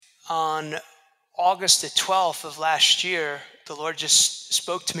On August the 12th of last year, the Lord just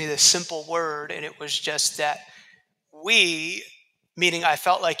spoke to me this simple word, and it was just that we, meaning I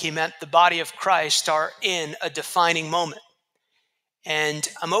felt like he meant the body of Christ, are in a defining moment. And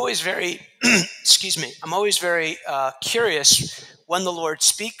I'm always very, excuse me, I'm always very curious when the Lord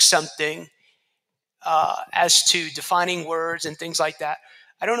speaks something as to defining words and things like that.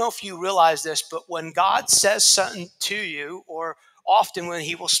 I don't know if you realize this, but when God says something to you, or often when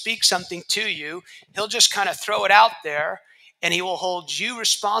he will speak something to you, he'll just kind of throw it out there, and he will hold you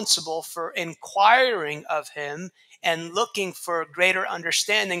responsible for inquiring of him and looking for a greater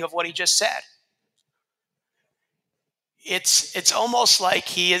understanding of what he just said. It's almost like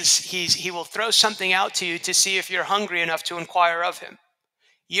he will throw something out to you to see if you're hungry enough to inquire of him.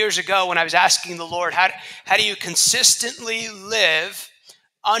 Years ago, when I was asking the Lord, how do you consistently live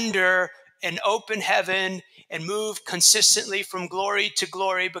under an open heaven and move consistently from glory to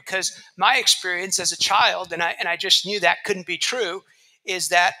glory? Because my experience as a child, and I just knew that couldn't be true, is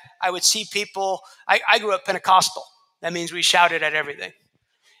that I would see people. I grew up Pentecostal. That means we shouted at everything,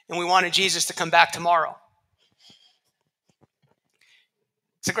 and we wanted Jesus to come back tomorrow.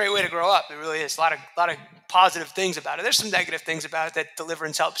 It's a great way to grow up. It really is. A lot of positive things about it. There's some negative things about it that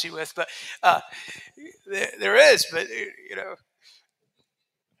deliverance helps you with, but there is. But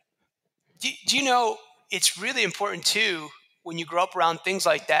do you know it's really important too, when you grow up around things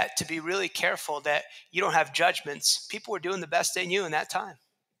like that, to be really careful that you don't have judgments. People were doing the best they knew in that time.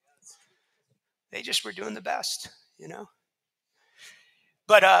 They just were doing the best,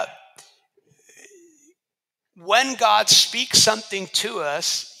 But when God speaks something to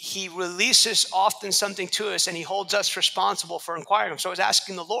us, he releases often something to us, and he holds us responsible for inquiring. So I was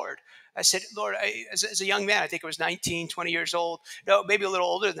asking the Lord. I said, Lord, as a young man, I think I was 19, 20 years old. No, maybe a little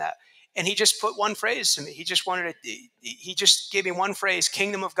older than that. And he just put one phrase to me. He just gave me one phrase,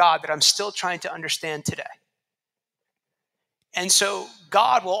 kingdom of God, that I'm still trying to understand today. And so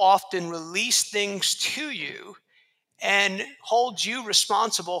God will often release things to you and hold you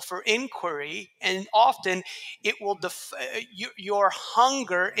responsible for inquiry. And often it will your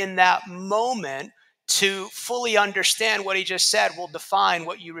hunger in that moment to fully understand what he just said will define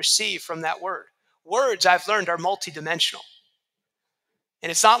what you receive from that word. Words, I've learned, are multidimensional. And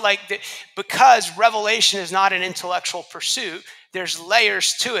it's not like that, because revelation is not an intellectual pursuit, there's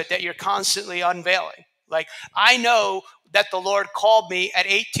layers to it that you're constantly unveiling. Like, I know that the Lord called me at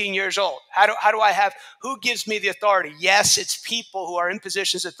 18 years old. Who gives me the authority? Yes, it's people who are in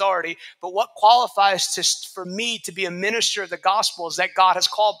positions of authority, but what qualifies for me to be a minister of the gospel is that God has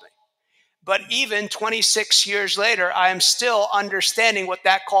called me. But even 26 years later, I am still understanding what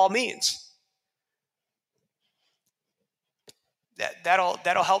that call means.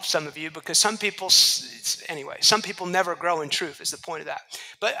 That'll help some of you, because some people never grow in truth, is the point of that.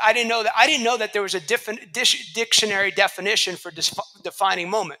 But I didn't know that there was a different dictionary definition for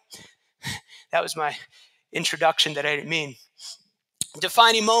defining moment. That was my introduction that I didn't mean.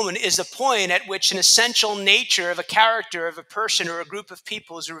 Defining moment is the point at which an essential nature of a character of a person or a group of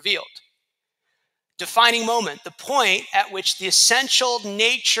people is revealed. Defining moment, the point at which the essential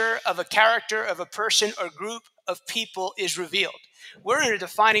nature of a character of a person or group of people is revealed. We're in a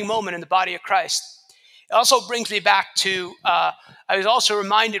defining moment in the body of Christ. It also brings me back to, I was also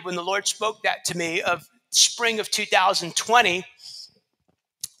reminded when the Lord spoke that to me of spring of 2020,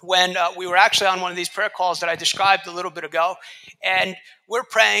 when we were actually on one of these prayer calls that I described a little bit ago, and we're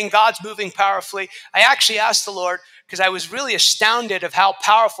praying, God's moving powerfully. I actually asked the Lord, because I was really astounded of how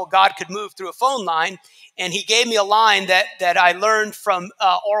powerful God could move through a phone line, and he gave me a line that I learned from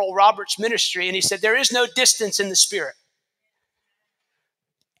Oral Roberts' ministry, and he said, there is no distance in the spirit.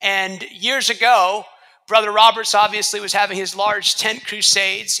 And years ago, Brother Roberts obviously was having his large tent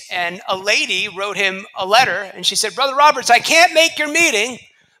crusades, and a lady wrote him a letter, and she said, Brother Roberts, I can't make your meeting,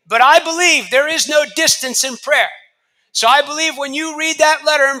 but I believe there is no distance in prayer. So I believe when you read that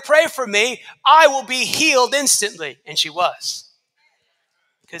letter and pray for me, I will be healed instantly. And she was.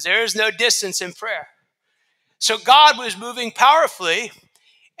 Because there is no distance in prayer. So God was moving powerfully.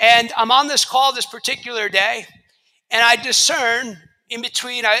 And I'm on this call this particular day, and I discern in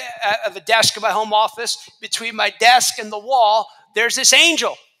between of a desk in my home office, between my desk and the wall, there's this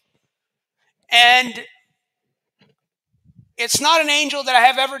angel. And it's not an angel that I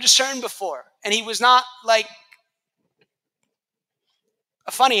have ever discerned before. And he was not like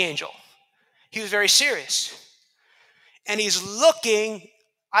a funny angel. He was very serious. And he's looking,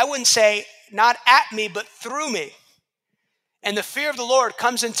 I wouldn't say not at me, but through me. And the fear of the Lord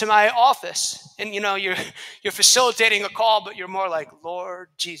comes into my office. And you're facilitating a call, but you're more like, Lord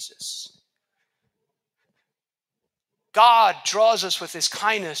Jesus. God draws us with his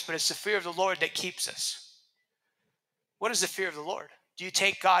kindness, but it's the fear of the Lord that keeps us. What is the fear of the Lord? Do you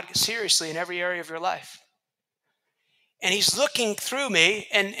take God seriously in every area of your life? And he's looking through me,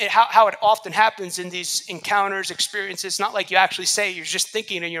 and how it often happens in these encounters, experiences, not like you actually say, you're just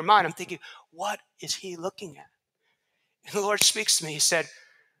thinking in your mind. I'm thinking, what is he looking at? And the Lord speaks to me. He said,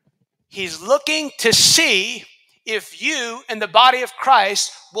 he's looking to see if you and the body of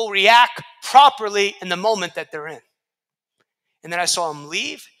Christ will react properly in the moment that they're in. And then I saw him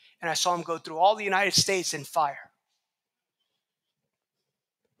leave, and I saw him go through all the United States in fire.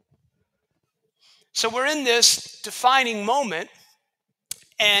 So we're in this defining moment,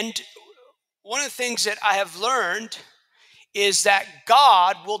 and one of the things that I have learned is that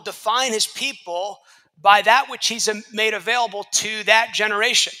God will define his people by that which he's made available to that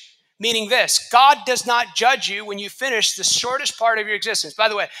generation. Meaning this, God does not judge you when you finish the shortest part of your existence. By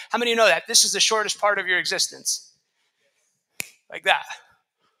the way, how many of you know that? This is the shortest part of your existence. Like that.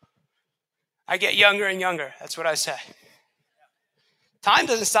 I get younger and younger. That's what I say. Time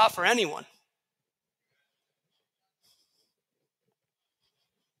doesn't stop for anyone.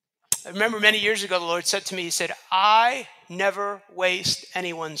 I remember many years ago, the Lord said to me, he said, I never waste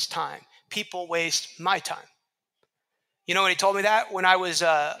anyone's time. People waste my time. You know when he told me that? When I was,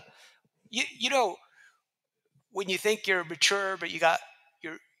 you know, when you think you're mature, but you got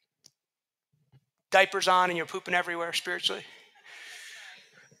your diapers on and you're pooping everywhere spiritually.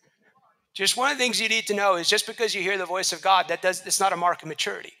 Just one of the things you need to know is just because you hear the voice of God, it's not a mark of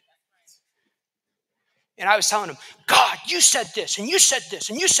maturity. And I was telling him, God, you said this, and you said this,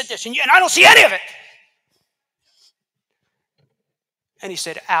 and you said this, and I don't see any of it. And he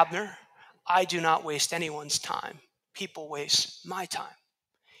said, Abner, I do not waste anyone's time. People waste my time.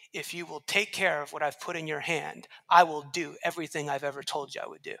 If you will take care of what I've put in your hand, I will do everything I've ever told you I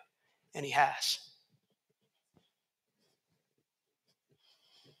would do. And he has.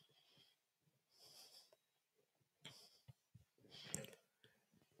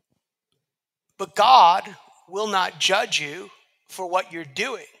 But God will not judge you for what you're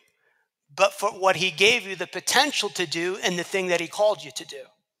doing, but for what he gave you the potential to do and the thing that he called you to do.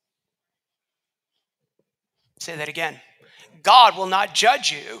 Say that again. God will not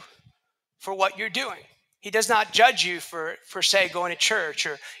judge you for what you're doing. He does not judge you for say, going to church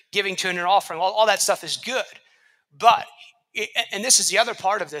or giving to an offering. All that stuff is good. But, and this is the other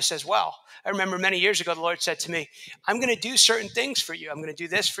part of this as well. I remember many years ago, the Lord said to me, I'm going to do certain things for you. I'm going to do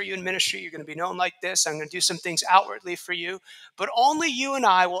this for you in ministry. You're going to be known like this. I'm going to do some things outwardly for you. But only you and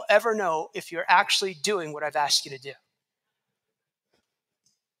I will ever know if you're actually doing what I've asked you to do.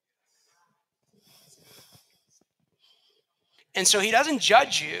 And so he doesn't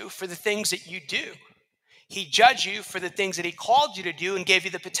judge you for the things that you do. He judged you for the things that he called you to do and gave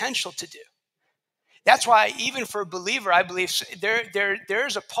you the potential to do. That's why even for a believer, I believe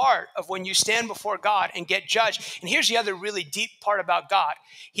there's a part of when you stand before God and get judged. And here's the other really deep part about God.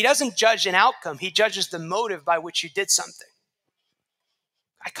 He doesn't judge an outcome. He judges the motive by which you did something.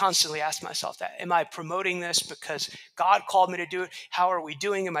 I constantly ask myself that. Am I promoting this because God called me to do it? How are we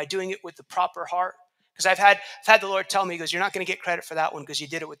doing? Am I doing it with the proper heart? Because I've had the Lord tell me, he goes, you're not going to get credit for that one because you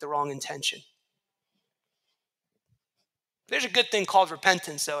did it with the wrong intention. There's a good thing called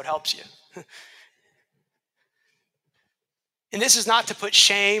repentance, though. It helps you. And this is not to put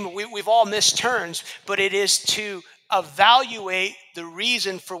shame. We've all missed turns, but it is to evaluate the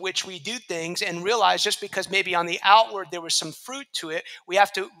reason for which we do things and realize just because maybe on the outward there was some fruit to it, we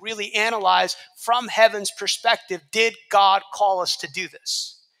have to really analyze from heaven's perspective, did God call us to do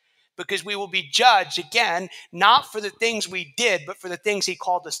this? Because we will be judged, again, not for the things we did, but for the things he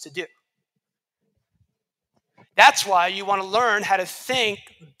called us to do. That's why you want to learn how to think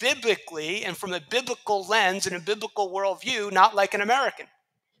biblically and from a biblical lens and a biblical worldview, not like an American.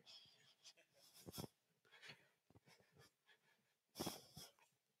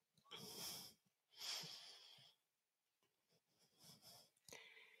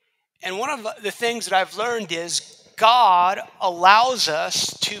 And one of the things that I've learned is God allows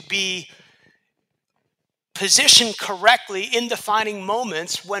us to be positioned correctly in defining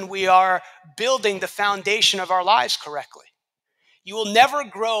moments when we are building the foundation of our lives correctly. You will never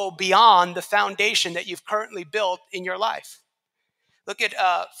grow beyond the foundation that you've currently built in your life. Look at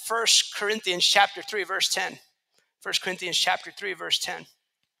 1 Corinthians chapter 3, verse 10. 1 Corinthians chapter 3, verse 10.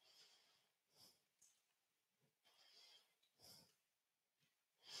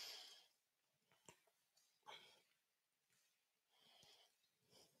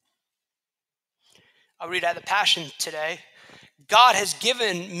 I'll read out the Passion today. God has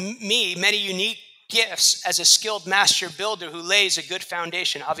given me many unique gifts as a skilled master builder who lays a good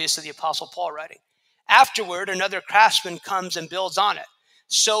foundation. Obviously, the Apostle Paul writing. Afterward, another craftsman comes and builds on it.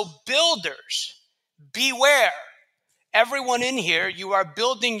 So builders, beware. Everyone in here, you are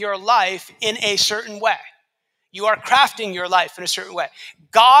building your life in a certain way. You are crafting your life in a certain way.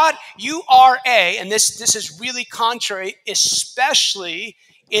 God, and this is really contrary, especially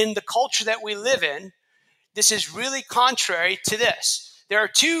in the culture that we live in. This is really contrary to this. There are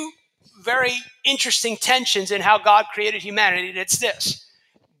two very interesting tensions in how God created humanity, and it's this.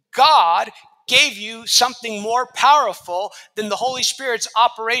 God gave you something more powerful than the Holy Spirit's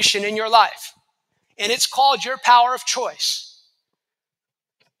operation in your life, and it's called your power of choice.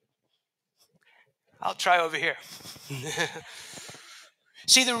 I'll try over here.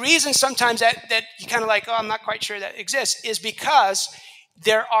 See, the reason sometimes that you kind of like, oh, I'm not quite sure that exists, is because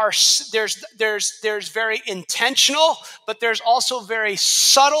there's very intentional, but there's also very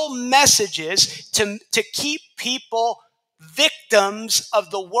subtle messages to keep people victims of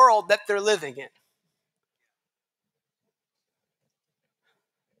the world that they're living in.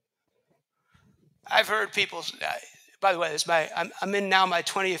 I've heard people, by the way, I'm in now my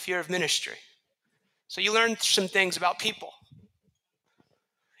 20th year of ministry. So you learn some things about people.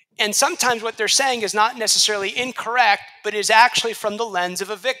 And sometimes what they're saying is not necessarily incorrect, but is actually from the lens of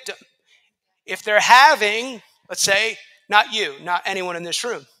a victim. If they're having, let's say, not you, not anyone in this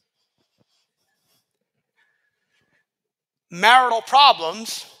room, marital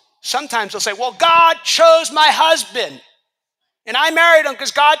problems, sometimes they'll say, well, God chose my husband, and I married him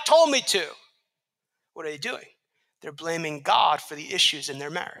because God told me to. What are they doing? They're blaming God for the issues in their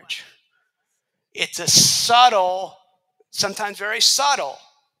marriage. It's a subtle, sometimes very subtle.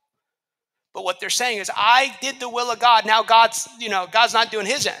 But what they're saying is, I did the will of God. Now God's not doing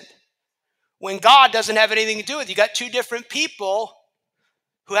his end. When God doesn't have anything to do with it. You got two different people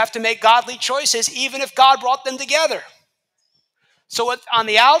who have to make godly choices, even if God brought them together. So on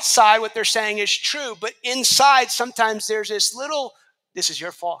the outside, what they're saying is true, but inside, sometimes there's this little, this is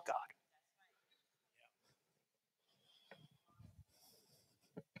your fault, God.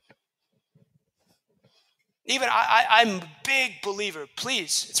 Even I'm a big believer,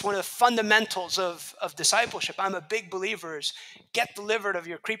 please. It's one of the fundamentals of discipleship. I'm a big believer is get delivered of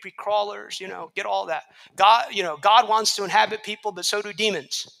your creepy crawlers, get all that. God wants to inhabit people, but so do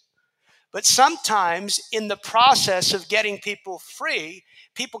demons. But sometimes in the process of getting people free,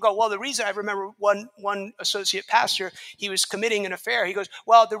 people go, well, the reason, I remember one associate pastor, he was committing an affair. He goes,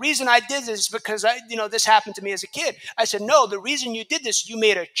 well, the reason I did this is because this happened to me as a kid. I said, no, the reason you did this, you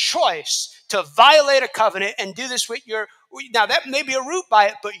made a choice to violate a covenant and do this with now that may be a root by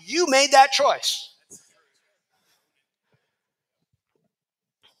it, but you made that choice.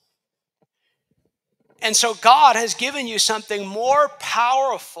 And so God has given you something more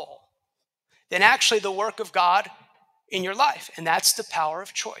powerful than actually the work of God in your life. And that's the power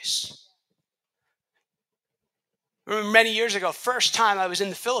of choice. I remember many years ago, first time I was in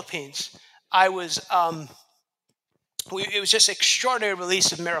the Philippines, it was just extraordinary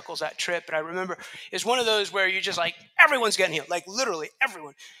release of miracles, that trip. And I remember it's one of those where you're just like, everyone's getting healed, like literally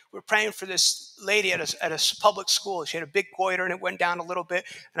everyone. We're praying for this lady at a public school. She had a big goiter and it went down a little bit.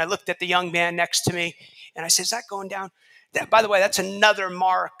 And I looked at the young man next to me and I said, is that going down? By the way, that's another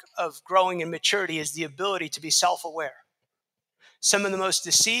mark of growing in maturity, is the ability to be self-aware. Some of the most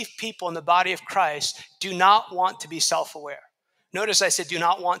deceived people in the body of Christ do not want to be self-aware. Notice I said do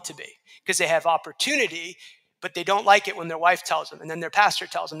not want to be, because they have opportunity, but they don't like it when their wife tells them, and then their pastor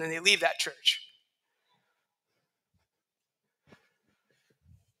tells them, and then they leave that church.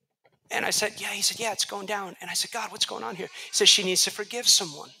 And I said, yeah. He said, yeah, it's going down. And I said, God, what's going on here? He says, she needs to forgive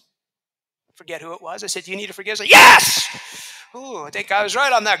someone. Forget who it was. I said, do you need to forgive? I said, yes! Ooh, I think I was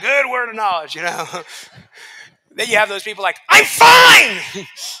right on that. Good word of knowledge, Then you have those people like, I'm fine!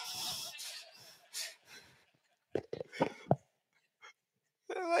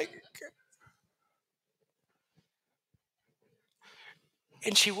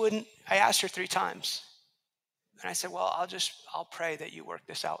 And she wouldn't. I asked her 3 times. And I said, well, I'll pray that you work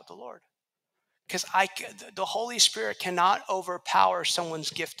this out with the Lord. Because the Holy Spirit cannot overpower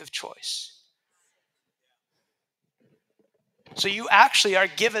someone's gift of choice. So you actually are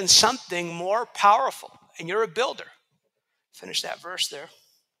given something more powerful, and you're a builder. Finish that verse there.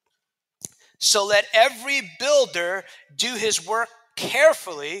 So let every builder do his work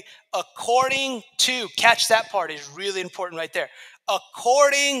carefully according to, catch that part, is really important right there,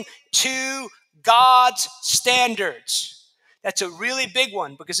 according to God's standards. That's a really big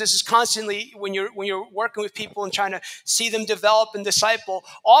one, because this is constantly, when you're working with people and trying to see them develop and disciple,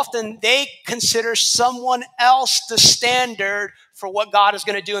 often they consider someone else the standard for what God is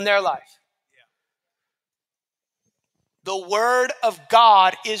going to do in their life. The Word of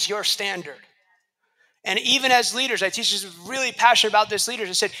God is your standard. And even as leaders, I teach this really passionate about this leaders.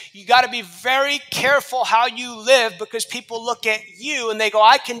 I said, you got to be very careful how you live, because people look at you and they go,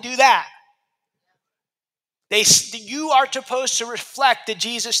 I can do that. You are supposed to reflect the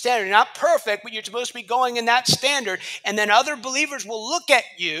Jesus standard. You're not perfect, but you're supposed to be going in that standard. And then other believers will look at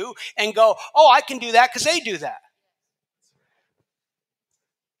you and go, oh, I can do that because they do that.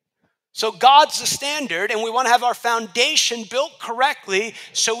 So God's the standard, and we want to have our foundation built correctly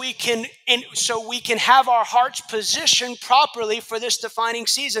so we can have our hearts positioned properly for this defining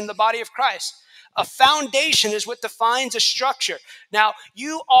season, the body of Christ. A foundation is what defines a structure. Now,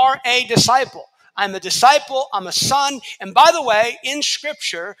 you are a disciple. I'm a disciple. I'm a son. And by the way, in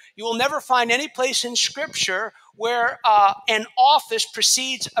Scripture, you will never find any place in Scripture where an office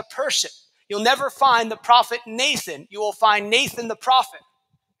precedes a person. You'll never find the prophet Nathan. You will find Nathan the prophet.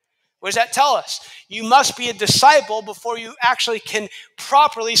 What does that tell us? You must be a disciple before you actually can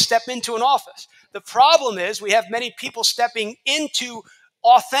properly step into an office. The problem is we have many people stepping into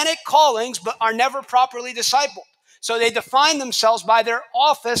authentic callings but are never properly discipled. So they define themselves by their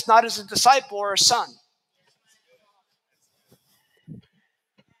office, not as a disciple or a son.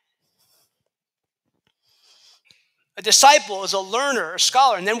 A disciple is a learner, a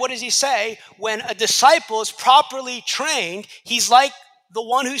scholar. And then what does he say? When a disciple is properly trained, he's like the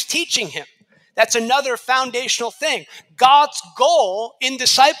one who's teaching him. That's another foundational thing. God's goal in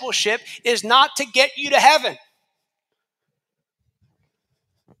discipleship is not to get you to heaven.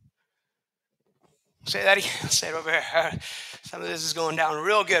 Say that again. Say it over here. Some of this is going down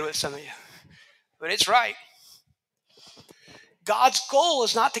real good with some of you. But it's right. God's goal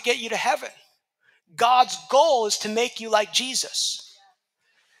is not to get you to heaven. God's goal is to make you like Jesus.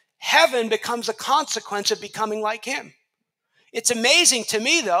 Heaven becomes a consequence of becoming like him. It's amazing to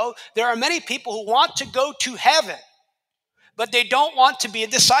me, though, there are many people who want to go to heaven, but they don't want to be a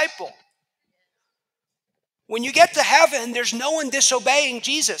disciple. When you get to heaven, there's no one disobeying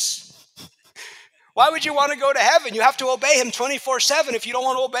Jesus. Why would you want to go to heaven? You have to obey him 24/7 if you don't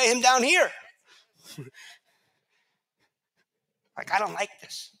want to obey him down here. Like, I don't like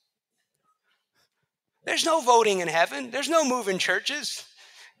this. There's no voting in heaven. There's no moving churches.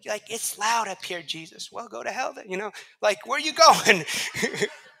 You're like, it's loud up here, Jesus. Well, go to hell then, Like, where are you going?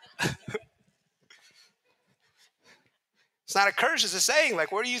 It's not a curse, it's a saying.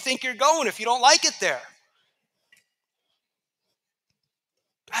 Like, where do you think you're going if you don't like it there?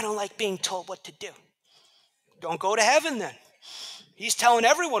 I don't like being told what to do. Don't go to heaven then. He's telling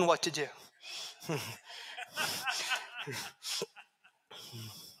everyone what to do.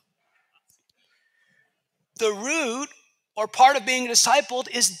 The root or part of being discipled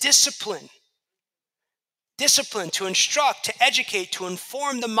is discipline. Discipline to instruct, to educate, to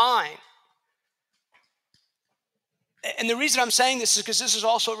inform the mind. And the reason I'm saying this is because this is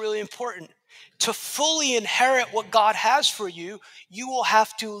also really important. To fully inherit what God has for you, you will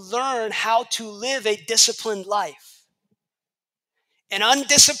have to learn how to live a disciplined life. An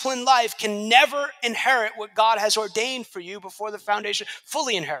undisciplined life can never inherit what God has ordained for you before the foundation,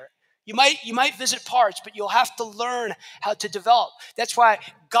 fully inherit. You might visit parts, but you'll have to learn how to develop. That's why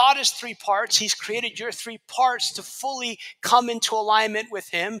God is three parts. He's created your three parts to fully come into alignment with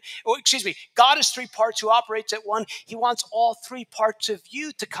him. God is three parts who operates at one. He wants all three parts of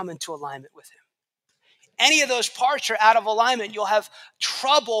you to come into alignment with him. Any of those parts are out of alignment, you'll have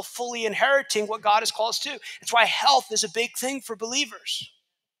trouble fully inheriting what God has called us to. That's why health is a big thing for believers.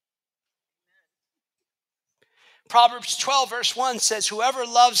 Proverbs 12 verse 1 says, whoever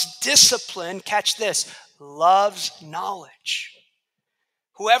loves discipline, catch this, loves knowledge.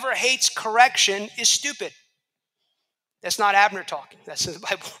 Whoever hates correction is stupid. That's not Abner talking. That's in the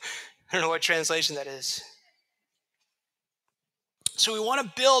Bible. I don't know what translation that is. So we want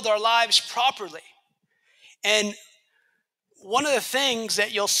to build our lives properly. And one of the things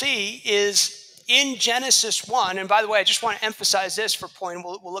that you'll see is in Genesis 1, and by the way, I just want to emphasize this for point.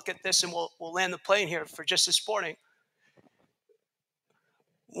 We'll look at this and we'll land the plane here for just this morning.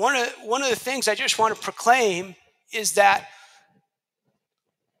 One of the things I just want to proclaim is that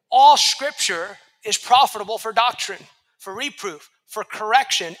all Scripture is profitable for doctrine, for reproof, for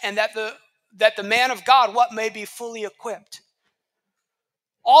correction, and that the man of God, may be fully equipped.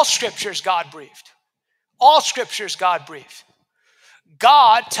 All Scripture is God-breathed. All Scripture is God-breathed.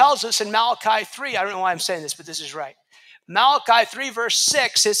 God tells us in Malachi 3, I don't know why I'm saying this, but this is right. Malachi 3 verse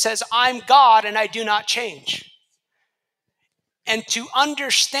 6, it says, I'm God and I do not change. And to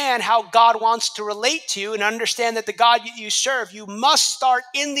understand how God wants to relate to you and understand that the God you serve, you must start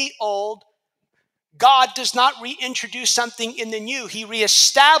in the old. God does not reintroduce something in the new. He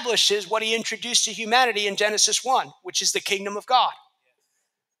reestablishes what he introduced to humanity in Genesis 1, which is the kingdom of God.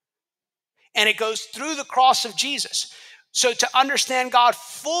 And it goes through the cross of Jesus. So to understand God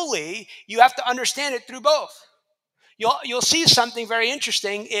fully, you have to understand it through both. You'll see something very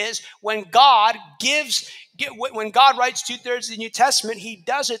interesting is when God when God writes 2/3 of the New Testament, he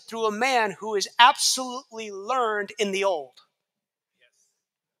does it through a man who is absolutely learned in the Old.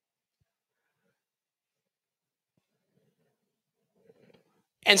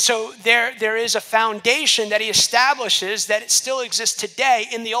 And so there is a foundation that he establishes that it still exists today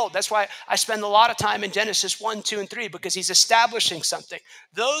in the Old. That's why I spend a lot of time in Genesis 1, 2, and 3, because he's establishing something.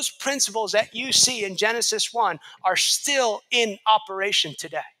 Those principles that you see in Genesis 1 are still in operation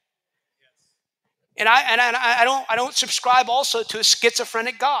today. And I don't subscribe also to a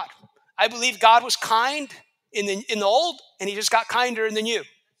schizophrenic God. I believe God was kind in the Old, and he just got kinder in the New.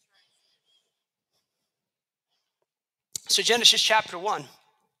 So Genesis chapter 1.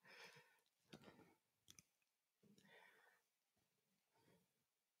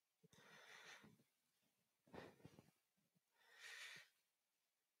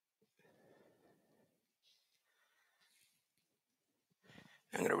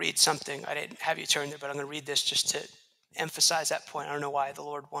 I'm going to read something. I didn't have you turn there, but I'm going to read this just to emphasize that point. I don't know why the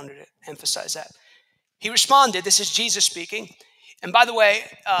Lord wanted to emphasize that. He responded, this is Jesus speaking. And by the way,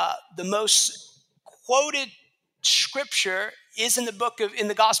 the most quoted scripture is in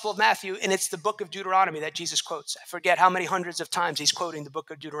the Gospel of Matthew, and it's the book of Deuteronomy that Jesus quotes. I forget how many hundreds of times he's quoting the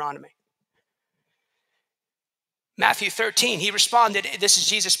book of Deuteronomy. Matthew 13, he responded, this is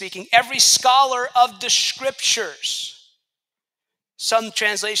Jesus speaking, every scholar of the scriptures, some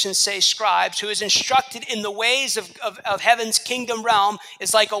translations say scribes, who is instructed in the ways of heaven's kingdom realm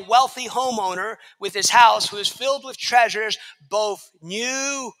is like a wealthy homeowner with his house who is filled with treasures, both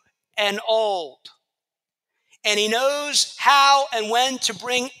new and old. And he knows how and when to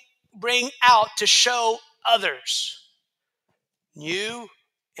bring out to show others. New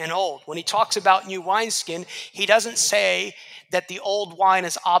and old. When he talks about new wineskin, he doesn't say that the old wine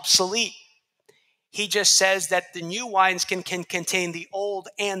is obsolete. He just says that the new wineskin can contain the old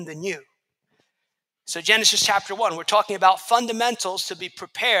and the new. So Genesis chapter 1, we're talking about fundamentals to be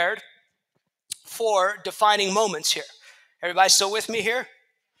prepared for defining moments here. Everybody still with me here?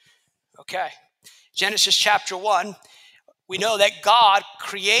 Okay. Genesis chapter 1, we know that God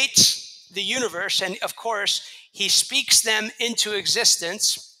creates the universe, and of course, he speaks them into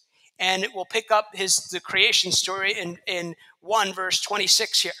existence, and it will pick up the creation story in 1 verse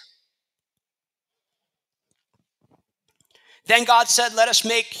 26 here. Then God said, let us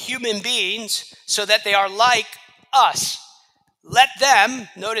make human beings so that they are like us. Let them,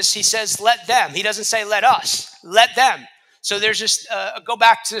 notice he says, let them. He doesn't say let us, let them. So there's just, go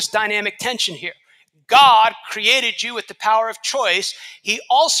back to this dynamic tension here. God created you with the power of choice. He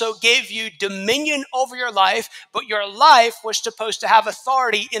also gave you dominion over your life, but your life was supposed to have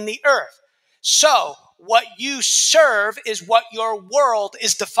authority in the earth. So what you serve is what your world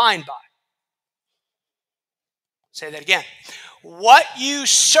is defined by. Say that again. What you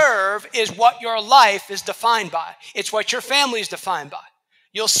serve is what your life is defined by. It's what your family is defined by.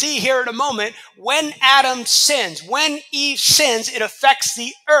 You'll see here in a moment, when Adam sins, when Eve sins, it affects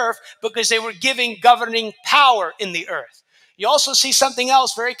the earth because they were giving governing power in the earth. You also see something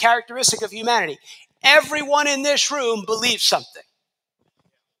else very characteristic of humanity. Everyone in this room believes something.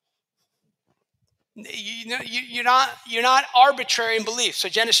 You're not arbitrary in belief. So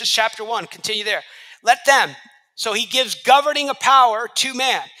Genesis chapter 1, continue there. Let them. So he gives governing a power to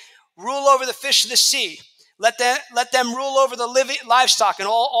man. Rule over the fish of the sea. Let them rule over the living livestock and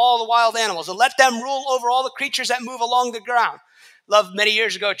all the wild animals. And let them rule over all the creatures that move along the ground. Love, many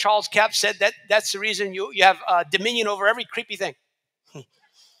years ago, Charles Capps said that's the reason you have dominion over every creepy thing.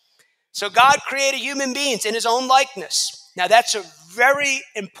 So God created human beings in his own likeness. Now that's a very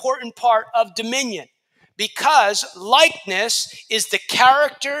important part of dominion, because likeness is the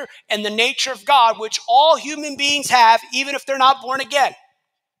character and the nature of God, which all human beings have, even if they're not born again.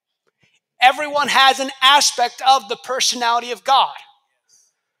 Everyone has an aspect of the personality of God.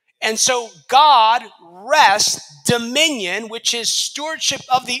 And so God rests dominion, which is stewardship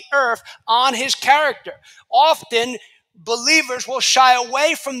of the earth, on his character. Often, believers will shy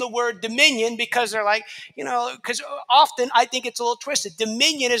away from the word dominion because they're like, because often I think it's a little twisted.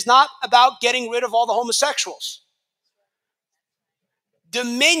 Dominion is not about getting rid of all the homosexuals.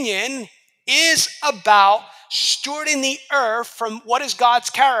 Dominion is about stewarding the earth from what is God's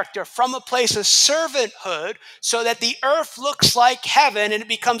character, from a place of servanthood, so that the earth looks like heaven and it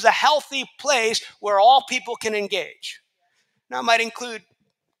becomes a healthy place where all people can engage. Now, it might include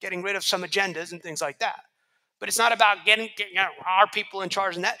getting rid of some agendas and things like that. But it's not about getting our people in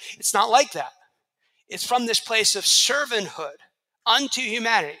charge and that. It's not like that. It's from this place of servanthood, unto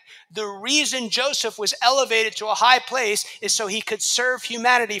humanity. The reason Joseph was elevated to a high place is so he could serve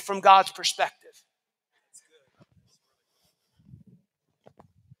humanity from God's perspective.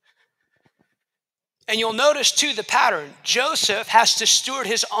 And you'll notice too the pattern. Joseph has to steward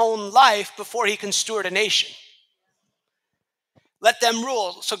his own life before he can steward a nation. Let them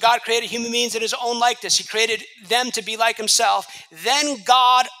rule. So God created human beings in his own likeness. He created them to be like himself. Then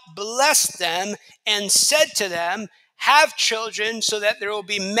God blessed them and said to them, have children so that there will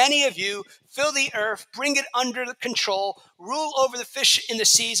be many of you. Fill the earth, bring it under control, rule over the fish in the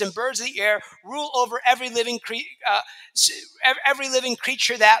seas and birds of the air, rule over every living creature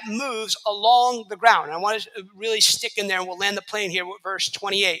that moves along the ground. And I want to really stick in there, and we'll land the plane here with verse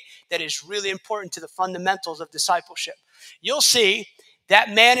 28 that is really important to the fundamentals of discipleship. You'll see that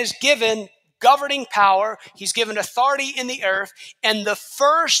man is given governing power. He's given authority in the earth. And the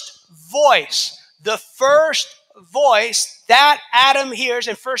first voice that Adam hears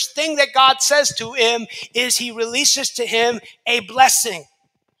and first thing that God says to him is he releases to him a blessing.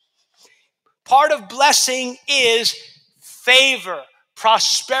 Part of blessing is favor,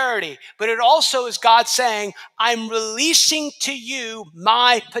 prosperity, but it also is God saying, I'm releasing to you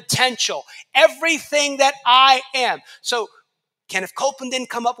my potential, everything that I am. So Kenneth Copeland didn't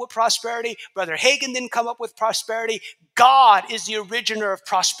come up with prosperity. Brother Hagin didn't come up with prosperity. God is the originator of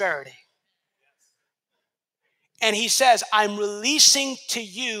prosperity. And he says, I'm releasing to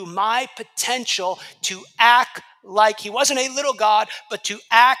you my potential to act like, he wasn't a little God, but to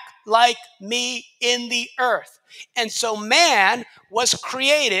act like me in the earth. And so man was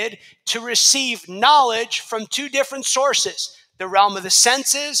created to receive knowledge from two different sources: the realm of the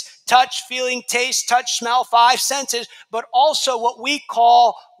senses, touch, feeling, taste, touch, smell, 5 senses, but also what we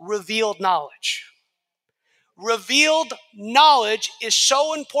call revealed knowledge. Revealed knowledge is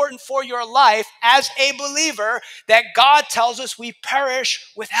so important for your life as a believer that God tells us we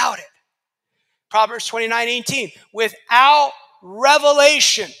perish without it. Proverbs 29:18, without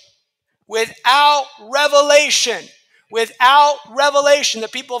revelation, the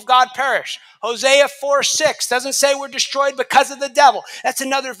people of God perish. Hosea 4:6 doesn't say we're destroyed because of the devil. That's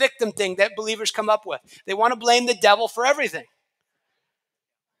another victim thing that believers come up with. They want to blame the devil for everything.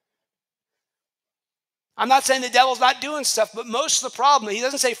 I'm not saying the devil's not doing stuff, but most of the problem, he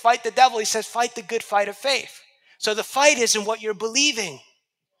doesn't say fight the devil, he says fight the good fight of faith. So the fight isn't what you're believing.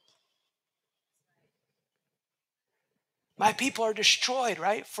 My people are destroyed,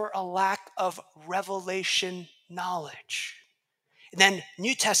 right, for a lack of revelation knowledge. And then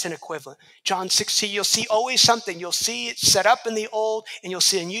New Testament equivalent, John 16, you'll see always something. You'll see it set up in the Old, and you'll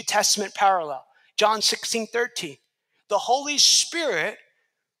see a New Testament parallel. John 16:13, the Holy Spirit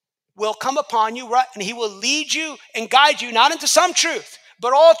will come upon you, right, and he will lead you and guide you, not into some truth,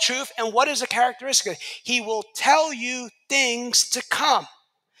 but all truth. And what is the characteristic? He will tell you things to come.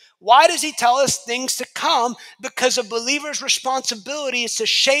 Why does he tell us things to come? Because a believer's responsibility is to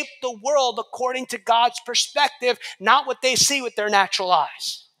shape the world according to God's perspective, not what they see with their natural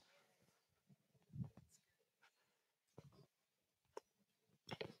eyes.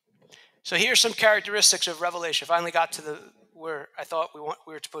 So here's some characteristics of revelation. Finally got to where I thought we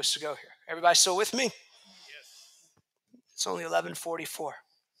were supposed to go here. Everybody still with me? Yes. It's only 11:44.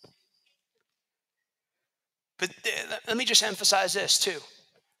 But let me just emphasize this too.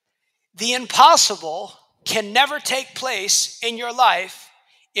 The impossible can never take place in your life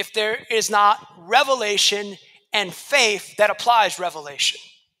if there is not revelation and faith that applies revelation.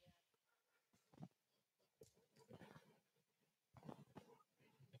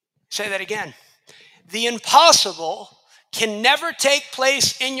 Say that again. The impossible can never take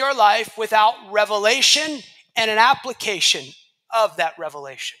place in your life without revelation and an application of that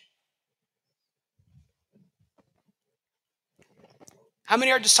revelation. How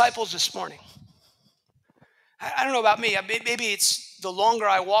many are disciples this morning? I don't know about me. Maybe it's the longer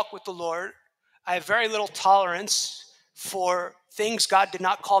I walk with the Lord, I have very little tolerance for things God did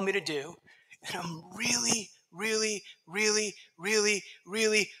not call me to do. And I'm really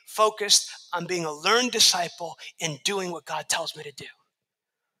focused on being a learned disciple and doing what God tells me to do.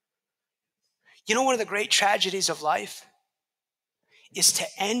 You know, one of the great tragedies of life is to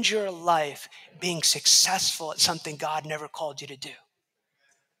end your life being successful at something God never called you to do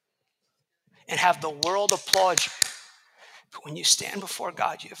and have the world applaud you. But when you stand before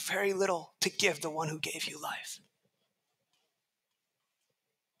God, you have very little to give the one who gave you life.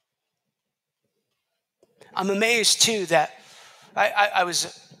 I'm amazed too that I was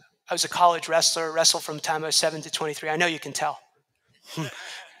a college wrestler, wrestled from the time I was 7 to 23. I know you can tell.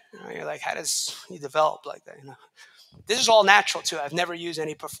 You're like, how does he develop like that? This is all natural too. I've never used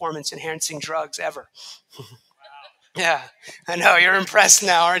any performance enhancing drugs ever. Yeah, I know you're impressed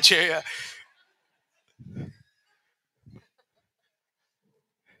now, aren't you? Yeah.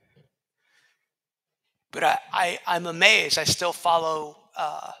 But I'm amazed. I still follow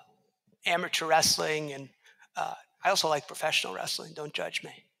amateur wrestling, and I also like professional wrestling. Don't judge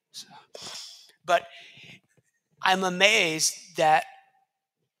me. So, but I'm amazed that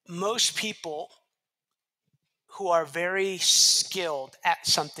most people who are very skilled at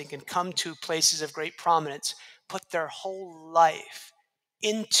something and come to places of great prominence put their whole life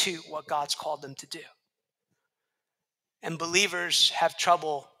into what God's called them to do. And believers have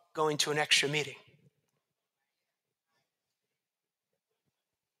trouble going to an extra meeting.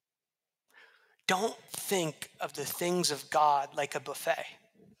 Don't think of the things of God like a buffet.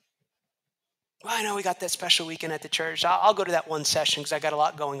 Well, I know we got that special weekend at the church. I'll go to that one session because I got a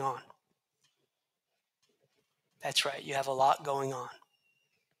lot going on. That's right, you have a lot going on.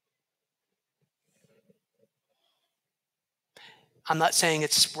 I'm not saying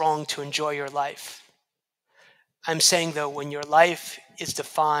it's wrong to enjoy your life. I'm saying, though, when your life is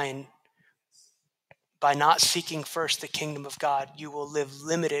defined by not seeking first the kingdom of God, you will live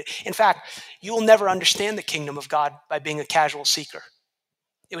limited. In fact, you will never understand the kingdom of God by being a casual seeker.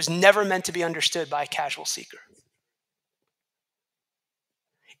 It was never meant to be understood by a casual seeker.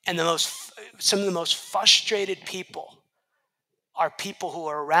 And some of the most frustrated people are people who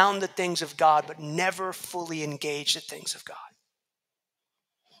are around the things of God but never fully engage the things of God.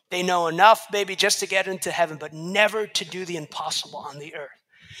 They know enough, maybe, just to get into heaven, but never to do the impossible on the earth.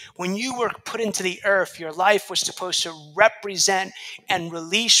 When you were put into the earth, your life was supposed to represent and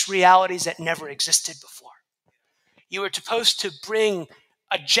release realities that never existed before. You were supposed to bring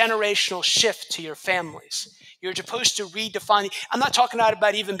a generational shift to your families. You're supposed to redefine. I'm not talking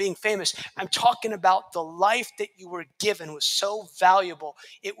about even being famous. I'm talking about the life that you were given was so valuable.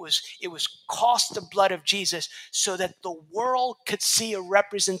 It was cost the blood of Jesus so that the world could see a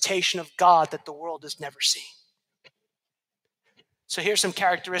representation of God that the world has never seen. So here's some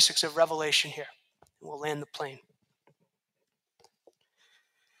characteristics of revelation here. We'll land the plane.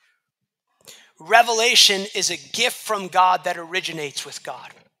 Revelation is a gift from God that originates with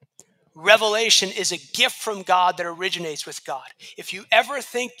God. Revelation is a gift from God that originates with God. If you ever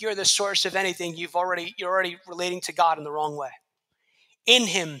think you're the source of anything, you're already relating to God in the wrong way. In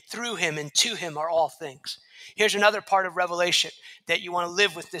him, through him, and to him are all things. Here's another part of Revelation that you want to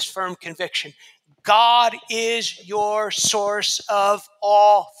live with this firm conviction. God is your source of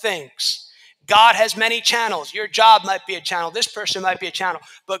all things. God has many channels. Your job might be a channel. This person might be a channel.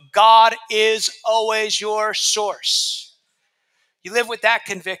 But God is always your source. You live with that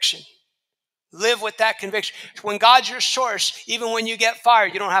conviction. Live with that conviction. When God's your source, even when you get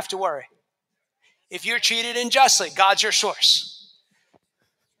fired, you don't have to worry. If you're treated unjustly, God's your source.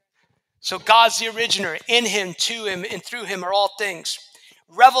 So God's the originator. In him, to him, and through him are all things.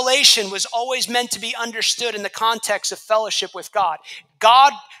 Revelation was always meant to be understood in the context of fellowship with God.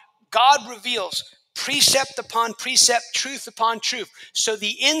 God reveals precept upon precept, truth upon truth. So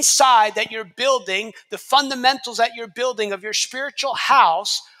the inside that you're building, the fundamentals that you're building of your spiritual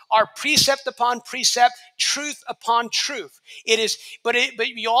house are precept upon precept, truth upon truth. It is, but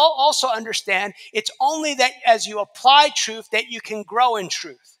you all also understand it's only that as you apply truth that you can grow in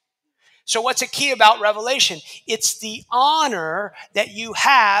truth. So what's a key about revelation? It's the honor that you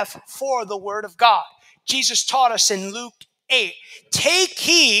have for the word of God. Jesus taught us in Luke 8, take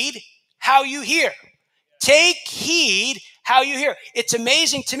heed how you hear. Take heed how you hear. It's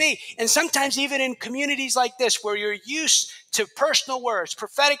amazing to me. And sometimes even in communities like this where you're used to personal words,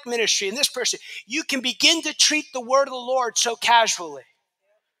 prophetic ministry, and this person, you can begin to treat the word of the Lord so casually.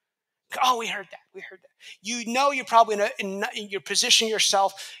 Oh, we heard that. We heard that. You know you're probably you're positioning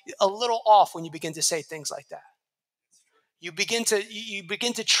yourself a little off when you begin to say things like that. You begin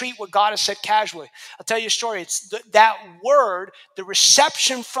to treat what God has said casually. I'll tell you a story. It's that word, the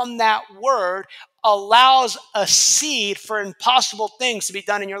reception from that word allows a seed for impossible things to be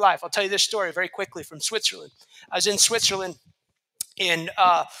done in your life. I'll tell you this story very quickly from Switzerland. I was in Switzerland in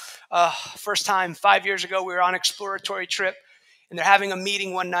first time 5 years ago. We were on an exploratory trip, and they're having a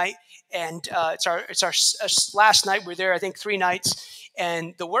meeting one night, and it's our last night. We're there, I think, 3 nights,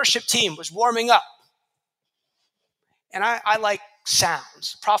 and the worship team was warming up. And I like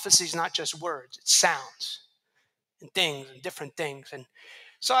sounds. Prophecy is not just words; it's sounds and things and different things. And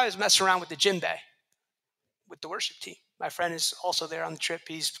so I was messing around with the djembe with the worship team. My friend is also there on the trip.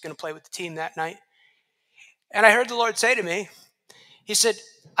 He's going to play with the team that night. And I heard the Lord say to me, he said,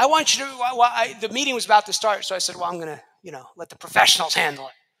 I want you to, the meeting was about to start. So I said, well, I'm going to, let the professionals handle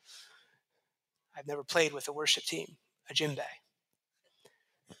it. I've never played with a worship team, a djembe.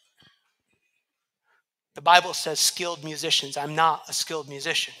 The Bible says skilled musicians. I'm not a skilled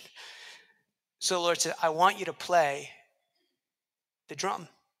musician. So the Lord said, I want you to play the drum.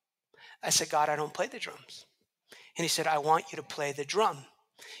 I said, God, I don't play the drums. And he said, I want you to play the drum.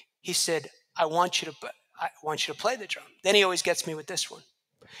 He said, I want you to play the drum. Then he always gets me with this one.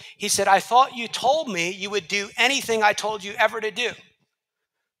 He said, I thought you told me you would do anything I told you ever to do.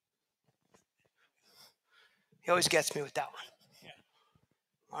 He always gets me with that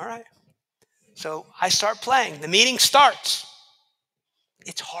one. All right. So I start playing. The meeting starts.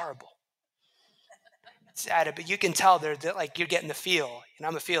 It's horrible. It's at it, but you can tell they're like, you're getting the feel. And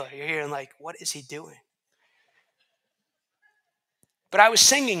I'm a feeler. You're hearing like, what is he doing? But I was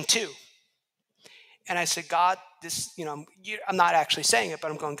singing too. And I said, God, this, I'm not actually saying it,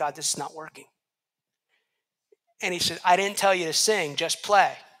 but I'm going, God, this is not working. And he said, I didn't tell you to sing, just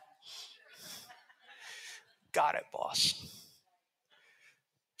play. Got it, boss.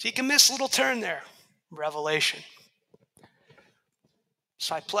 So you can miss a little turn there. Revelation.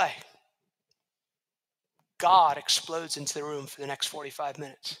 So I play. God explodes into the room for the next 45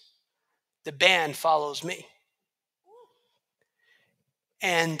 minutes. The band follows me.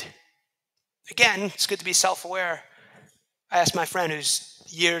 And again, it's good to be self-aware. I asked my friend who's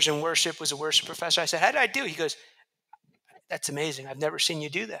years in worship, was a worship professor. I said, how did I do? He goes, that's amazing. I've never seen you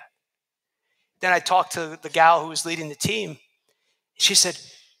do that. Then I talked to the gal who was leading the team. She said,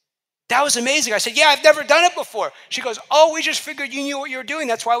 that was amazing. I said, yeah, I've never done it before. She goes, oh, we just figured you knew what you were doing.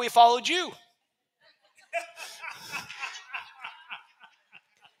 That's why we followed you.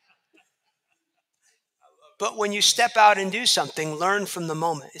 But when you step out and do something, learn from the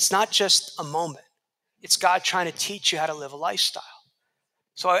moment. It's not just a moment. It's God trying to teach you how to live a lifestyle.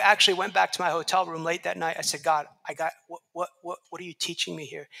 So I actually went back to my hotel room late that night. I said, God, what are you teaching me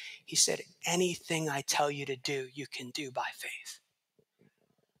here? He said, anything I tell you to do, you can do by faith.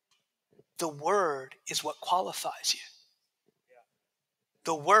 The word is what qualifies you.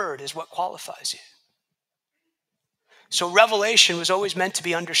 The word is what qualifies you. So revelation was always meant to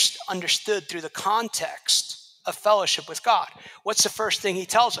be understood through the context of fellowship with God. What's the first thing he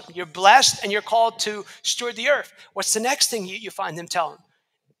tells them? You're blessed and you're called to steward the earth. What's the next thing you find him telling them?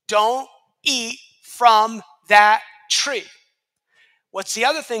 Don't eat from that tree. What's the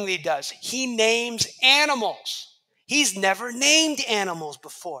other thing that he does? He names animals. He's never named animals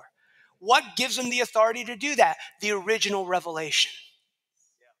before. What gives him the authority to do that? The original revelation.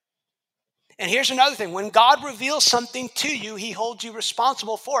 And here's another thing. When God reveals something to you, he holds you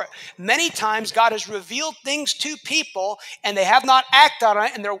responsible for it. Many times God has revealed things to people and they have not acted on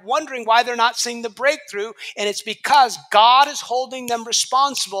it and they're wondering why they're not seeing the breakthrough. And it's because God is holding them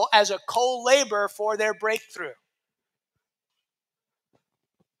responsible as a co-laborer for their breakthrough.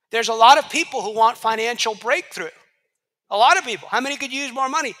 There's a lot of people who want financial breakthrough. A lot of people. How many could use more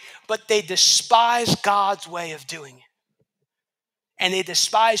money? But they despise God's way of doing it. And they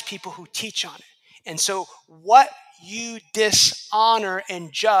despise people who teach on it. And so what you dishonor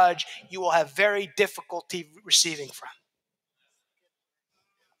and judge, you will have very difficulty receiving from.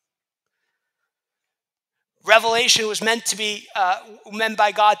 Revelation was meant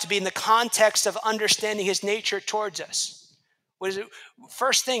by God to be in the context of understanding his nature towards us. What is it?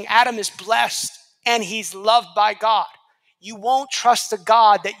 First thing, Adam is blessed and he's loved by God. You won't trust a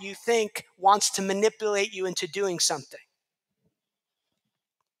God that you think wants to manipulate you into doing something.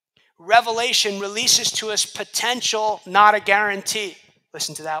 Revelation releases to us potential, not a guarantee.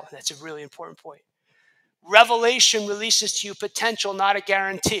 Listen to that one. That's a really important point. Revelation releases to you potential, not a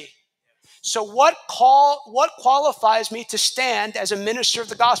guarantee. So what qualifies me to stand as a minister of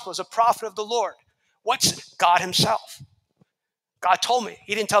the gospel, as a prophet of the Lord? What's God himself? God told me.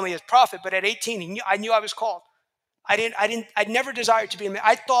 He didn't tell me as prophet, but at 18, I knew I was called. I never desired to be a man.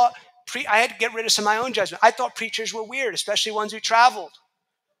 I thought I had to get rid of some of my own judgment. I thought preachers were weird, especially ones who traveled.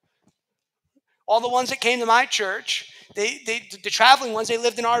 All the ones that came to my church, the traveling ones, they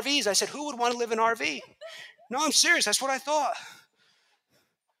lived in RVs. I said, who would want to live in an RV? No, I'm serious. That's what I thought.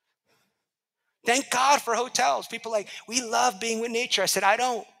 Thank God for hotels. People like, we love being with nature. I said, I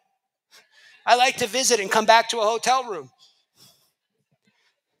don't. I like to visit and come back to a hotel room.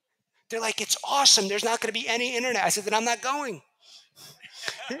 They're like, it's awesome. There's not going to be any internet. I said, then I'm not going.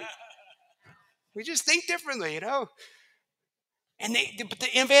 We just think differently, And but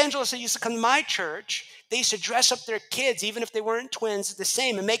the evangelists that used to come to my church, they used to dress up their kids, even if they weren't twins, the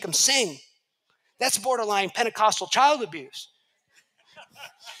same and make them sing. That's borderline Pentecostal child abuse.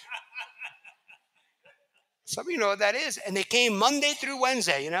 Some of you know what that is. And they came Monday through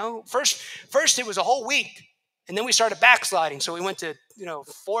Wednesday, First it was a whole week. And then we started backsliding. So we went to,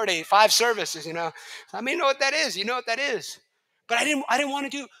 5 services, I mean, you know what that is. You know what that is. But I didn't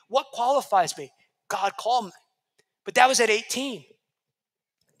want to do what qualifies me. God called me. But that was at 18.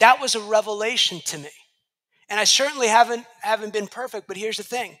 That was a revelation to me. And I certainly haven't been perfect, but here's the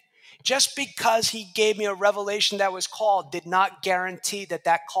thing. Just because he gave me a revelation that was called did not guarantee that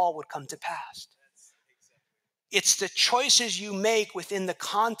that call would come to pass. It's the choices you make within the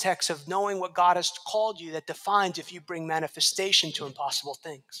context of knowing what God has called you that defines if you bring manifestation to impossible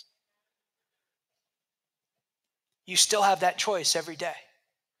things. You still have that choice every day.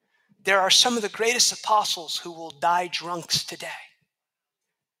 There are some of the greatest apostles who will die drunks today.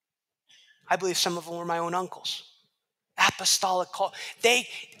 I believe some of them were my own uncles. Apostolic call. They,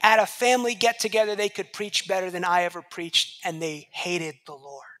 at a family get together, they could preach better than I ever preached, and they hated the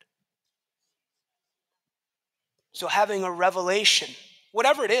Lord. So having a revelation,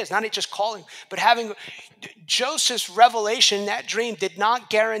 whatever it is, not just calling, but having Joseph's revelation, that dream did not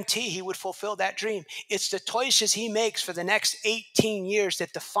guarantee he would fulfill that dream. It's the choices he makes for the next 18 years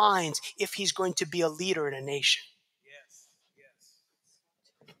that defines if he's going to be a leader in a nation.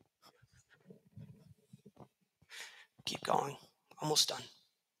 Keep going. Almost done.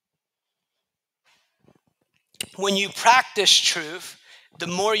 When you practice truth, the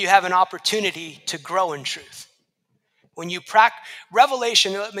more you have an opportunity to grow in truth. When you practice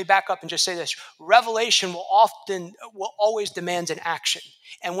revelation, let me back up and just say this. Revelation will always demand an action.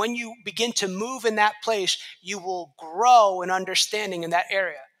 And when you begin to move in that place, you will grow in understanding in that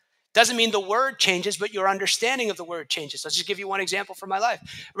area. Doesn't mean the word changes, but your understanding of the word changes. Let's just give you one example from my life.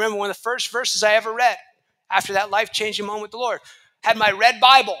 Remember one of the first verses I ever read after that life-changing moment with the Lord. Had my red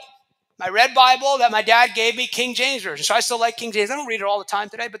Bible that my dad gave me, King James Version. So I still like King James. I don't read it all the time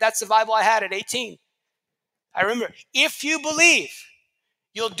today, but that's the Bible I had at 18. I remember, if you believe,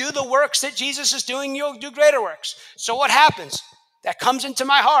 you'll do the works that Jesus is doing, you'll do greater works. So what happens? That comes into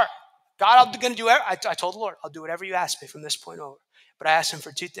my heart. God, I'm going to do it. I told the Lord, I'll do whatever you ask me from this point over. But I asked him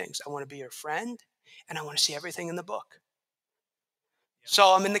for two things. I want to be your friend, and I want to see everything in the book.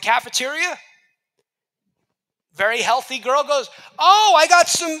 So I'm in the cafeteria. Very healthy girl goes, oh, I got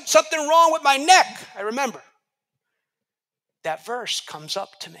something wrong with my neck. I remember. That verse comes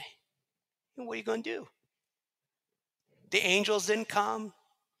up to me. What are you going to do? The angels didn't come.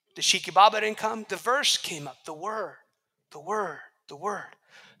 The Shiki Baba didn't come. The verse came up. The word.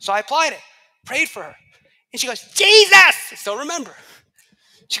 So I applied it. Prayed for her. And she goes, Jesus! I still remember.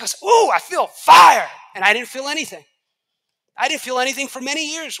 She goes, ooh, I feel fire. And I didn't feel anything. I didn't feel anything for many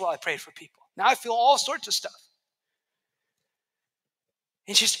years while I prayed for people. Now I feel all sorts of stuff.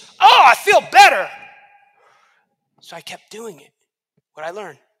 And she's, oh, I feel better. So I kept doing it. What I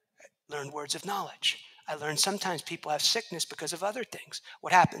learned words of knowledge. I learned sometimes people have sickness because of other things.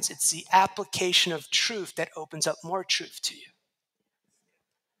 What happens? It's the application of truth that opens up more truth to you.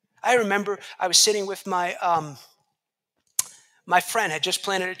 I remember I was sitting with my friend had just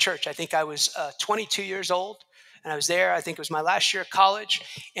planted a church. I think I was 22 years old, and I was there. I think it was my last year of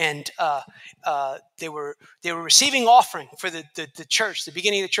college, and they were receiving offering for the church, the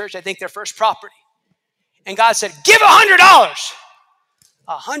beginning of the church. I think their first property, and God said, "Give $100."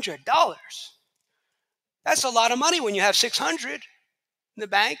 $100. That's a lot of money when you have $600 in the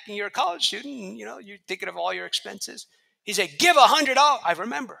bank and you're a college student and you're thinking of all your expenses. He said, give $100. I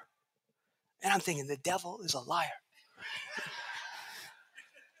remember. And I'm thinking, the devil is a liar.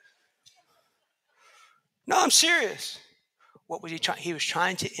 No, I'm serious. What was he trying? He was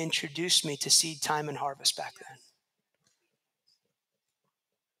trying to introduce me to seed time and harvest back then.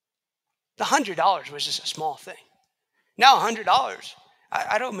 The $100 was just a small thing. Now $100.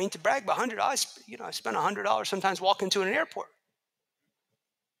 I don't mean to brag, but $100. I spend $100 sometimes walking to an airport.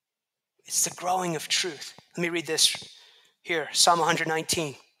 It's the growing of truth. Let me read this here, Psalm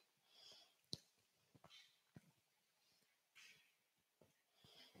 119.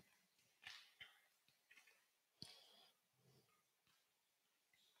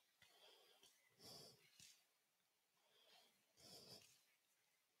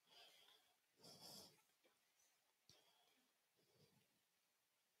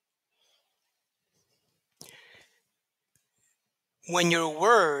 When your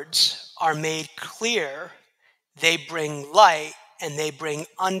words are made clear, they bring light and they bring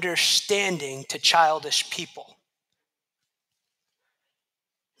understanding to childish people.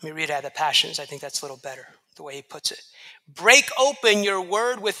 Let me read out of the Passions. I think that's a little better, the way he puts it. Break open your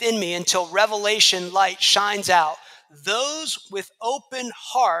word within me until revelation light shines out. Those with open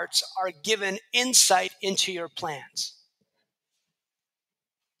hearts are given insight into your plans.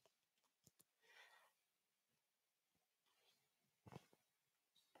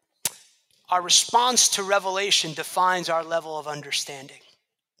 Our response to revelation defines our level of understanding.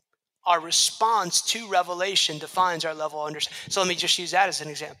 Our response to revelation defines our level of understanding. So let me just use that as an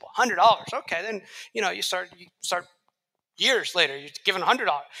example. $100. Okay, then you start years later, you're giving $100.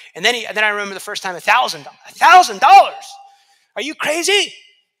 And then I remember the first time $1,000. $1,000. Are you crazy?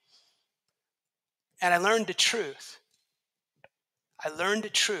 And I learned the truth.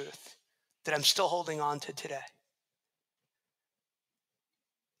 That I'm still holding on to today.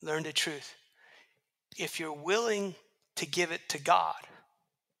 Learn the truth. If you're willing to give it to God,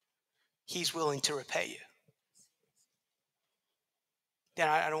 He's willing to repay you. Then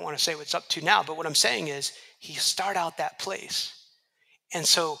I don't want to say what's up to now, but what I'm saying is He start out that place. And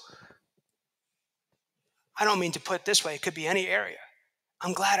so I don't mean to put it this way. It could be any area.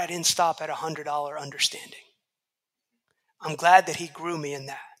 I'm glad I didn't stop at $100 understanding. I'm glad that He grew me in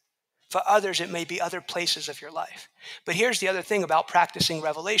that. For others, it may be other places of your life. But here's the other thing about practicing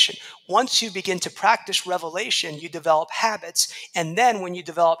revelation. Once you begin to practice revelation, you develop habits. And then when you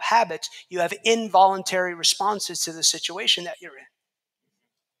develop habits, you have involuntary responses to the situation that you're in.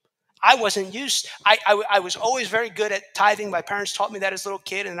 I was always very good at tithing. My parents taught me that as a little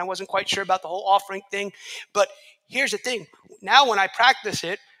kid, and I wasn't quite sure about the whole offering thing. But here's the thing. Now when I practice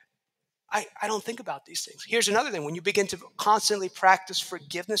it, I don't think about these things. Here's another thing. When you begin to constantly practice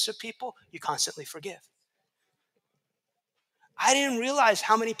forgiveness of people, you constantly forgive. I didn't realize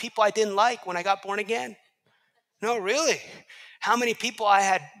how many people I didn't like when I got born again. No, really. How many people I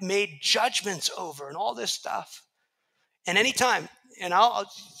had made judgments over and all this stuff. And anytime, and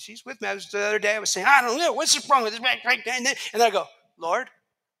she's with me. The other day I was saying, I don't know, what's wrong with this? And then I go, Lord,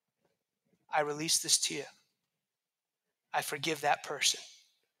 I release this to you. I forgive that person.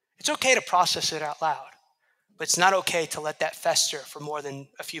 It's okay to process it out loud, but it's not okay to let that fester for more than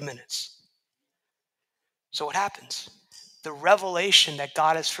a few minutes. So what happens? The revelation that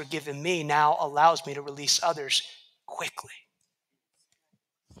God has forgiven me now allows me to release others quickly.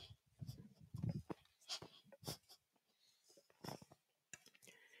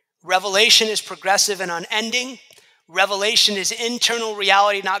 Revelation is progressive and unending. Revelation is internal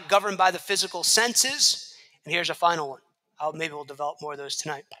reality not governed by the physical senses. And here's a final one. Maybe we'll develop more of those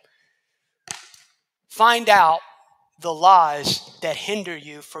tonight. Find out the lies that hinder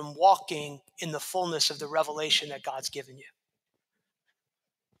you from walking in the fullness of the revelation that God's given you.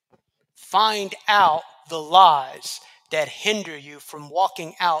 Find out the lies that hinder you from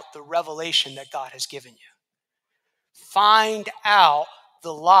walking out the revelation that God has given you. Find out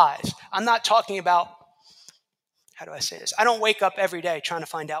the lies. I'm not talking about, how do I say this? I don't wake up every day trying to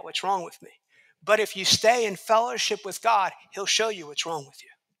find out what's wrong with me. But if you stay in fellowship with God, He'll show you what's wrong with you.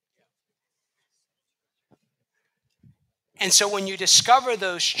 And so when you discover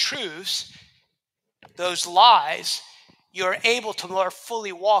those truths, those lies, you're able to more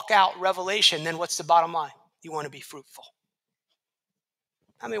fully walk out revelation. Then what's the bottom line? You want to be fruitful.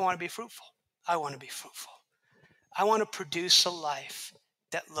 How many want to be fruitful? I want to be fruitful. I want to produce a life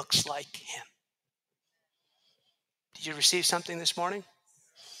that looks like Him. Did you receive something this morning?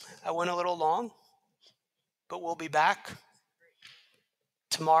 I went a little long, but we'll be back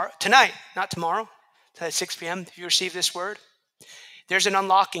tonight, not tomorrow, at 6 p.m. If you receive this word, there's an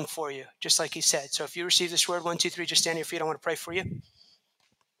unlocking for you, just like He said. So if you receive this word, 1, 2, 3, just stand on your feet. I want to pray for you.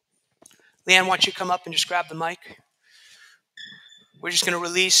 Leanne, why don't you come up and just grab the mic? We're just going to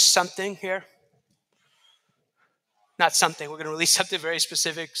release something here. Not something. We're going to release something very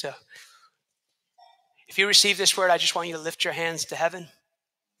specific. So if you receive this word, I just want you to lift your hands to heaven.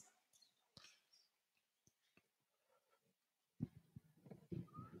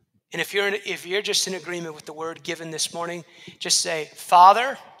 And if you're just in agreement with the word given this morning, just say,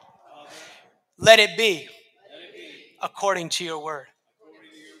 Father, let it be according to your word.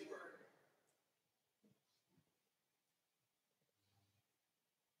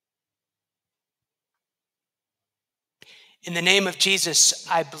 In the name of Jesus,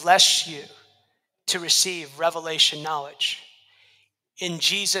 I bless you to receive revelation knowledge. In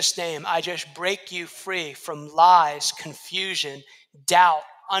Jesus' name, I just break you free from lies, confusion, doubt,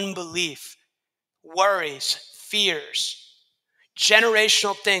 unbelief, worries, fears,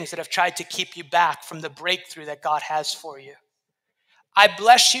 generational things that have tried to keep you back from the breakthrough that God has for you. I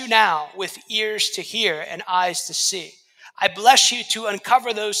bless you now with ears to hear and eyes to see. I bless you to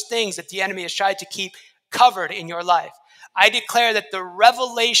uncover those things that the enemy has tried to keep covered in your life. I declare that the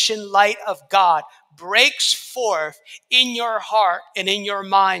revelation light of God breaks forth in your heart and in your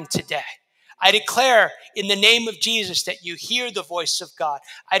mind today. I declare in the name of Jesus that you hear the voice of God.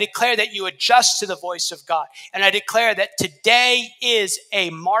 I declare that you adjust to the voice of God. And I declare that today is a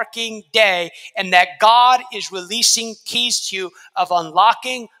marking day and that God is releasing keys to you of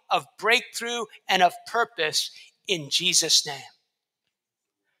unlocking, of breakthrough, and of purpose in Jesus' name.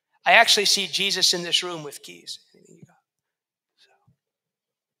 I actually see Jesus in this room with keys. Anything you got?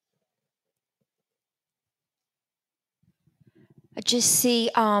 I just see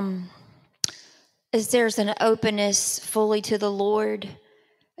as there's an openness fully to the Lord.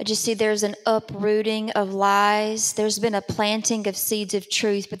 I just see there's an uprooting of lies. There's been a planting of seeds of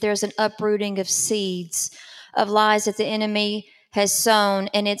truth, but there's an uprooting of seeds of lies that the enemy has sown,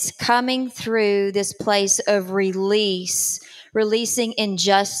 and it's coming through this place of releasing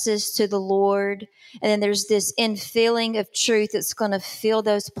injustice to the Lord. And then there's this infilling of truth that's going to fill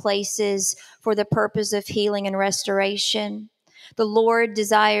those places for the purpose of healing and restoration. The Lord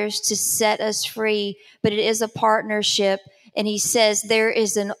desires to set us free, but it is a partnership. And he says there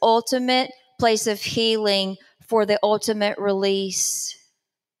is an ultimate place of healing for the ultimate release.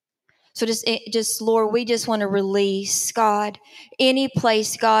 So just Lord, we just want to release, God, any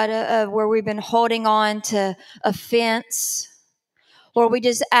place, God, where we've been holding on to offense. Lord, we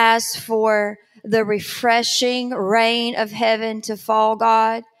just ask for the refreshing rain of heaven to fall,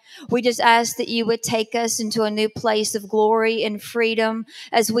 God. We just ask that you would take us into a new place of glory and freedom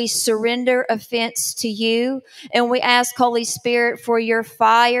as we surrender offense to you. And we ask, Holy Spirit, for your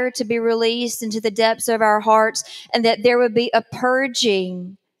fire to be released into the depths of our hearts, and that there would be a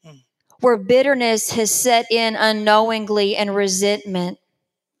purging where bitterness has set in unknowingly and resentment.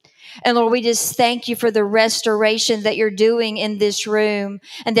 And Lord, we just thank you for the restoration that you're doing in this room,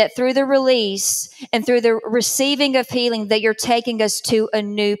 and that through the release and through the receiving of healing, that you're taking us to a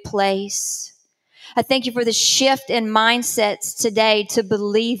new place. I thank you for the shift in mindsets today to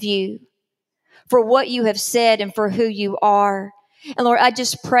believe you for what you have said and for who you are. And Lord, I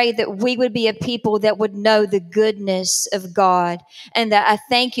just pray that we would be a people that would know the goodness of God. And that I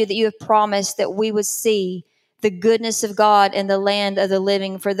thank you that you have promised that we would see the goodness of God in the land of the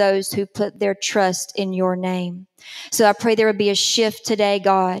living for those who put their trust in your name. So I pray there would be a shift today,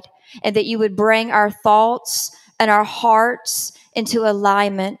 God, and that you would bring our thoughts and our hearts into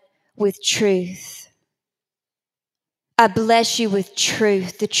alignment with truth. I bless you with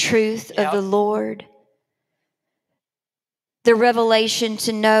truth, the truth of the Lord. The revelation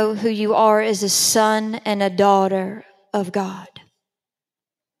to know who you are as a son and a daughter of God.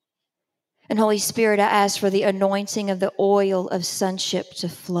 And Holy Spirit, I ask for the anointing of the oil of sonship to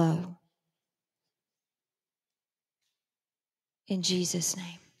flow. In Jesus'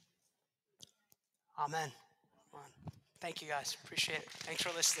 name. Amen. Thank you, guys. Appreciate it. Thanks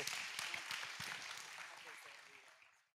for listening.